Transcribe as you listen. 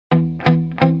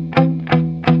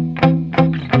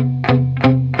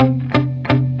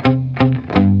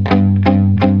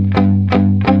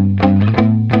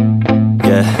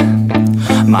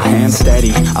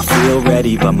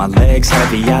legs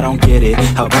heavy, I don't get it.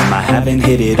 How come I haven't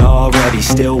hit it already?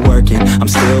 Still working,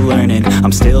 I'm still learning,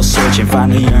 I'm still searching,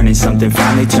 finally earning something,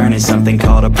 finally turning something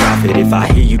called a profit. If I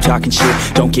hear you talking shit,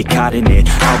 don't get caught in it.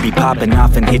 I'll be popping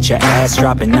off and hit your ass,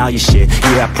 dropping all your shit.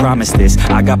 Yeah, I promise this,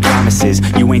 I got promises,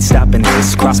 you ain't stopping this.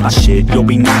 Cross my shit, you'll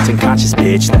be knocked unconscious,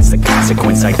 bitch. That's the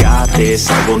consequence, I got this,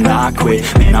 I will not quit.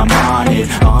 Man, I'm on it,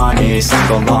 honest, I'm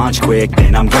gon' launch quick,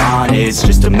 then I'm gone. It's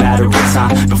just a matter of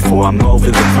time before I'm over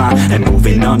the climb and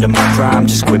moving under my prime.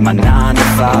 Just quit my 9 to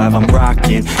 5, I'm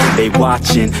rocking, and they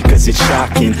watching, cause it's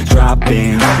shocking. Dropping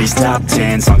all these top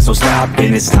 10 songs, so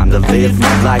stopping. It's time to live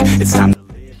my life, it's time to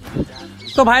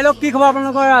तो भाई लोग की खबर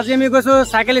আপোনালোকৰ আজি আমি গৈছো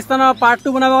cycle স্থানৰ পাৰ্ট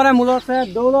 2 বনাব কাৰণে মূল আছে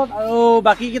দৌলত আৰু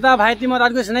বাকি কিটা ভাই টিমত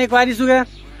তাত গৈ চিনাকি কৰাই দিছোগে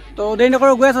তো দেৰি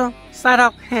নকৰো গৈ আছো ষ্টাৰ্ট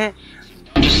হওক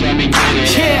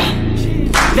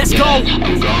Let's go.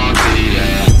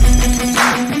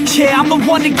 Yeah, I'm the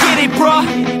one to get it, bro.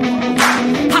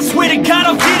 I swear to God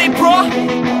I'll get it, bro.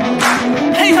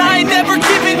 Hey, I ain't never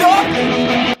giving up.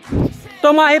 তো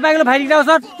মই আহি পাই গলো ভাই কিটা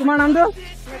ওচৰত তোমাৰ নামটো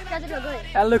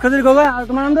লক্ষজিৎ গগৈ আৰু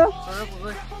তোমাৰ নামটো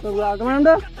তোমাৰ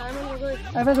নামটো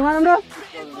এফে তোমাৰ নামটো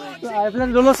এফে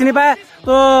দৌলত চিনি পায়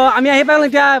তো আমি আহি পাই গলো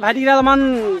এতিয়া ভাই কিটা অলপমান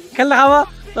খেল দেখাব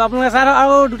তো আপোনালোকে চাই থাকক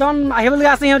আৰু দুটামান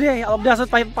আহিবলগীয়া আছে সিহঁতি অলপ দেৰি পাছত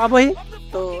পাবহি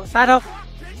তো চাই থাকক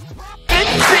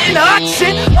Spitting hot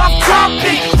shit, I'm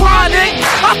dropping, chronic.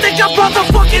 I think I'm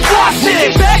motherfucking lost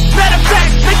it. Back, better back,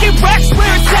 making racks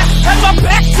where it's at. Have my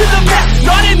back to the mat,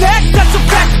 not an act, that's a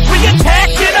fact. We attack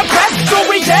in a back, no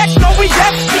react, no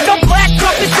react. Think I'm black,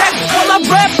 up his act, while I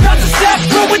rap, not to step.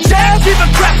 Through a jab, give a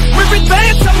crap. We're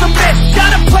advanced, I'm the man.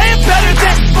 Got a plan better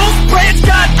than most brands.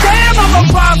 Goddamn, I'm a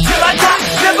rhyme till I die.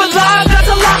 Never lie, that's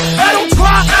a lie. I don't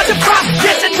try, I defy.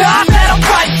 Get the nod that I'm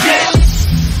right, yeah.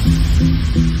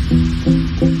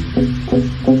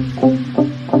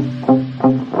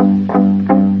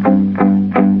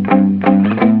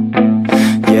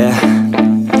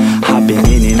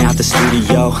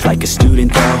 Like a student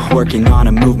though, working on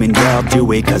a movement, yeah, I'll do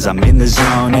it cause I'm in the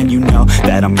zone. And you know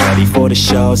that I'm ready for the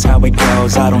shows. How it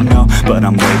goes, I don't know, but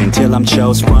I'm waiting till I'm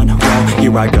chose. Run, roll,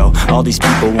 here I go. All these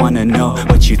people wanna know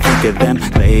what you think of them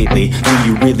lately. Do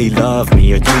you really love me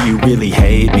or do you really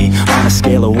hate me? On a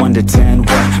scale of 1 to 10,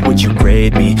 what would you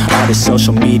grade me? All this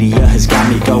social media has got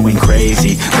me going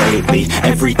crazy lately.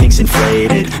 Everything's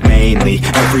inflated, mainly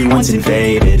everyone's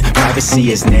invaded. Privacy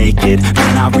is naked,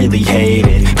 man, I really hate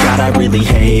it. God, I really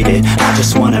hate it. I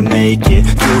just wanna make it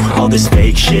through all this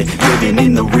fake shit. Living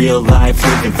in the real life,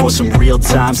 living for some real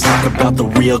times. Talk about the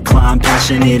real climb,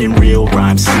 passionate in real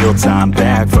rhymes. Steal time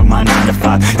back from my 9 to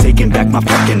 5, taking back my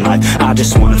fucking life. I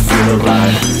just wanna feel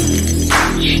alive.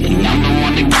 And I'm the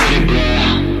one to get it, bro.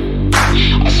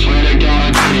 I swear to God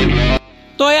I get it, bro.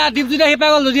 তো ইয়া দীপজিতে আহি পাই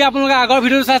গ'ল যদি আপোনালোকে আগৰ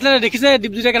ভিডিঅ'টো চাইছিলে দেখিছে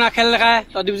দীপজিতে কেনে খেল দেখায়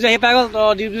তো দীপজিতে আহি পাই গ'ল তো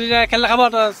দীপজিতে খেল দেখাব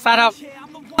তো চাই থাকক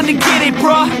To get it,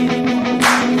 bro.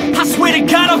 I swear to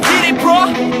God I'll get it, bro.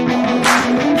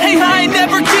 Hey, I ain't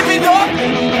never giving up.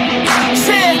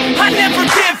 Said I never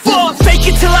give up. Fake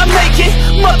it till I make it.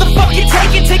 Motherfucking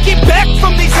take it back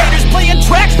from these haters. Playing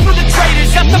tracks for the traitors.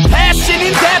 Got the passion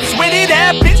in depths when it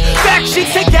happens. Factions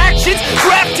take actions,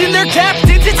 drafting their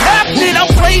captains. It's happening.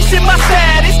 I'm praising my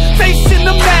status, facing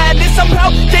the madness. I'm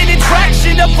out gaining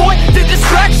traction, avoid the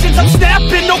distractions. I'm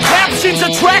snapping, no captions,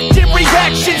 attracting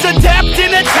reactions,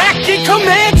 adapting, attacking,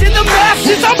 commanding the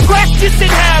masses. I'm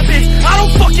practicing habits, I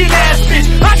don't fucking ask bitch,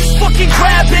 I just fucking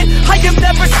grab it. I am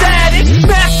never static,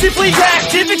 massively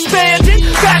active, expanding,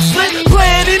 backslid,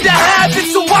 planning to have it.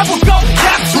 So I will go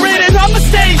capture it and I'ma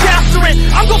stay after it.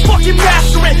 I'm gon' fucking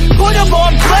master it, put them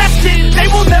on blast it. They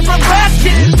will never last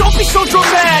it, don't be so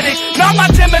dramatic. Not my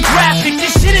demographic,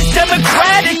 this shit is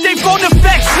democratic. They phone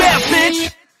effects, yeah bitch.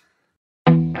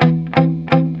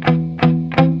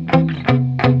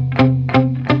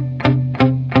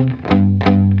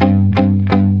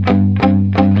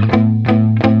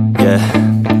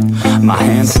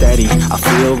 Steady, I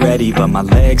feel ready, but my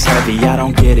legs heavy, I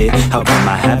don't get it. How come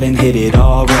I haven't hit it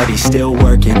already? Still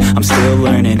working, I'm still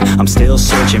learning, I'm still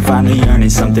searching, finally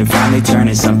earning something, finally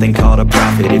turning something called a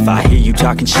profit. If I hear you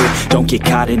talking shit, don't get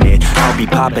caught in it. I'll be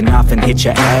popping off and hit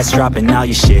your ass, dropping all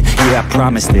your shit. Yeah, I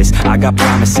promise this, I got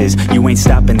promises, you ain't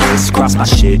stopping this. Cross my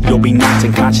shit, you'll be knocked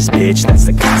unconscious, bitch. That's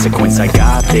the consequence, I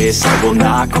got this, I will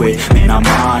not quit. Man, I'm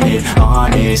on it,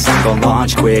 honest, I'm gon'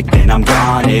 launch quick, then I'm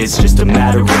gone. It's just a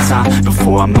matter of time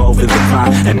before I'm over the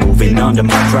climb and moving under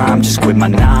my prime. Just quit my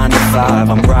 9 to 5,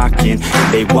 I'm rocking, and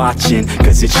they watching,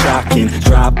 cause it's shocking.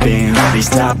 Dropping all these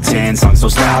top 10 songs, so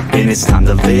stopping. It's time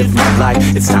to live my life,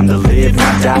 it's time to live,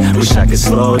 not die. Wish I could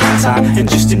slow down time and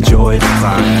just enjoy the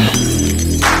climb.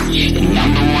 And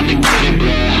I'm the one to get it,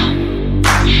 bro.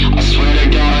 I swear to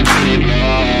God I get it,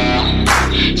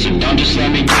 bro. So don't just let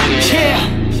me get it. Yeah,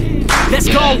 let's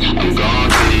go. I'm gon'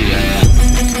 get it,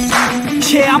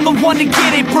 yeah, I'm the one to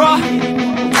get it, bruh.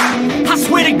 I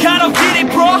swear to God I'll get it,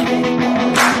 bruh.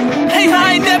 Hey,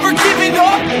 I ain't never giving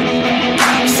up.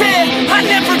 Yeah, I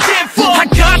never give up. I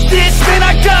got this, man,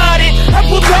 I got it. I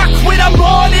will not quit, I'm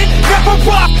on it. Never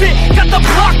rock it. Got the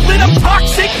block lit, I'm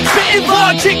toxic. Spitting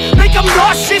logic, make them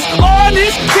nauseous.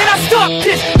 Honest, can I stop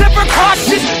this? Never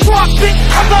cautious, drop it.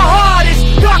 I'm the hardest.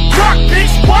 Knock, knock,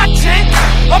 bitch, watch it.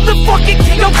 I'm the fucking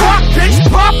king of rock, bitch.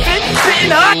 Profit,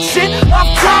 spitting hot shit. I'm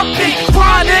topic,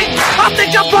 chronic. I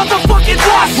think I'm motherfucking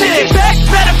lost it. Back,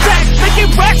 better fact, making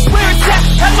racks where it's at.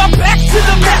 Have my back to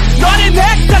the map, not an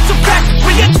act, that's a fact.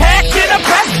 We attack in a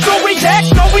back, no react,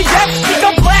 no react. Think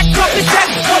I'm black, up his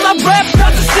act. While I'm rap,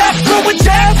 not to step. Throwing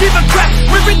jabs, give a crap.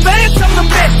 We're advanced, I'm the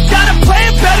man. Gotta play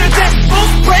it better than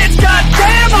most brands.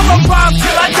 Goddamn, I'm a rhyme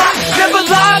till I die. Never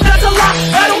lie, that's a lie.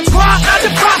 I don't try, I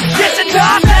defy. Yes and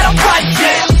nah, that I'm right,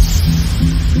 yeah.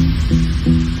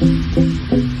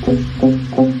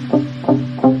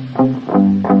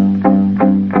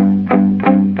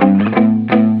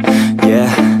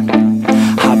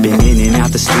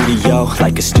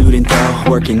 Like a student though,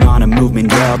 working on a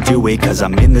movement, yeah, I'll do it cause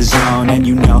I'm in the zone. And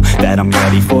you know that I'm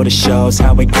ready for the shows.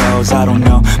 How it goes, I don't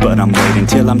know, but I'm waiting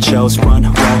till I'm chose. Run,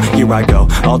 roll, here I go.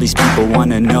 All these people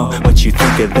wanna know what you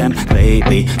think of them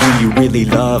lately. Do you really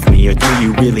love me or do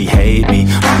you really hate me?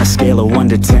 On a scale of 1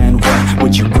 to 10, what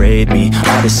would you grade me?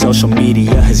 All this social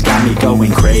media has got me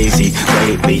going crazy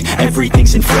lately.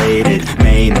 Everything's inflated,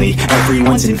 mainly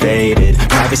everyone's invaded.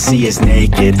 Privacy is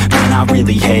naked, man, I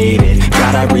really hate it.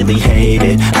 God, I really hate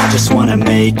it. I just wanna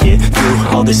make it through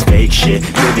all this fake shit.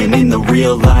 Living in the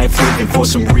real life, looking for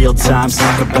some real times.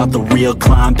 Talk about the real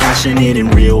climb, passionate in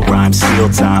real rhymes. Steal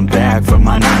time back from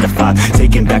my 9 to 5,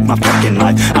 taking back my fucking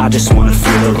life. I just wanna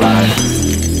feel alive.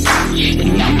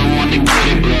 And I'm the one to get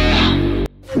it, bro.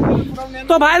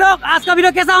 तो भाई लोग आज का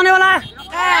video कैसा होने वाला है?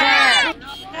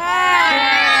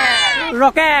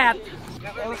 Rocket.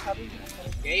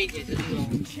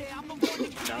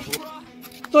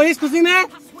 तो इस खुशी में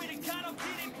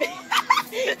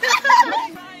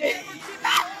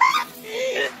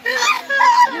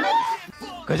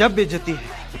गजब बेइज्जती है।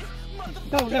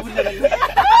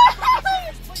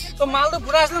 तो माल तो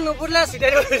पूरा असला नुपुर ले सीधे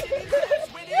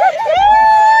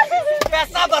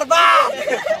पैसा बर्बाद।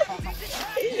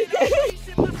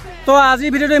 तो आज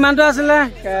ভিডিওটো ইমানটো আছিল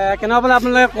কেনে পালে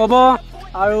আপোনালোকে ক'ব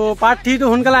আৰু পাৰ্ট 3 টো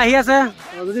সোনকালে আহি আছে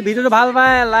যদি ভিডিওটো ভাল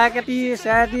পায় লাইক এটি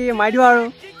শ্বেয়াৰ এটি মাৰি দিও আৰু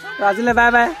তো আজিলে বাই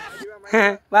বাই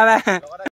বাই বাই